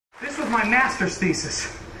my master's thesis,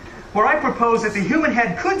 where I proposed that the human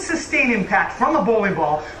head could sustain impact from a bowling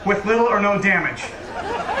ball with little or no damage.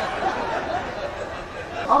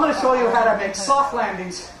 I'm going to show you how to make soft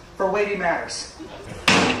landings for weighty matters.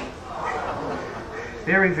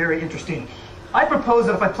 Very, very interesting. I propose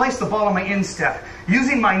that if I place the ball on my instep,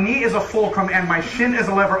 using my knee as a fulcrum and my shin as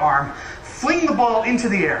a lever arm, fling the ball into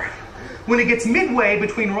the air. When it gets midway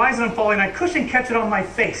between rising and falling, I cushion catch it on my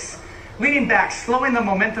face, leaning back, slowing the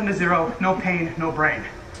momentum to zero, no pain, no brain.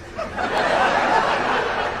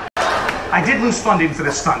 I did lose funding for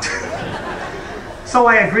this stunt. So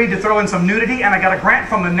I agreed to throw in some nudity, and I got a grant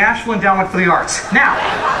from the National Endowment for the Arts. Now,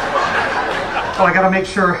 so I got to make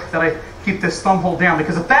sure that I keep this thumb hole down,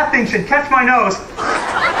 because if that thing should catch my nose,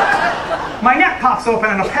 my neck pops open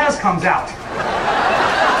and a Pez comes out.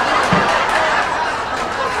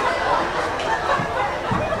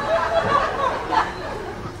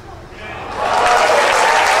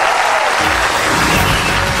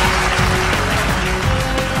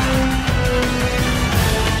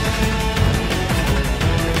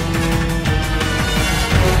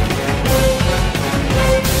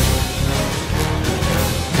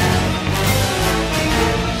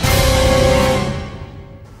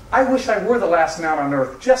 I wish I were the last man on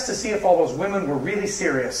Earth, just to see if all those women were really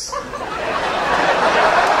serious. It's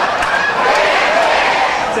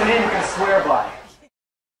a name you can swear by.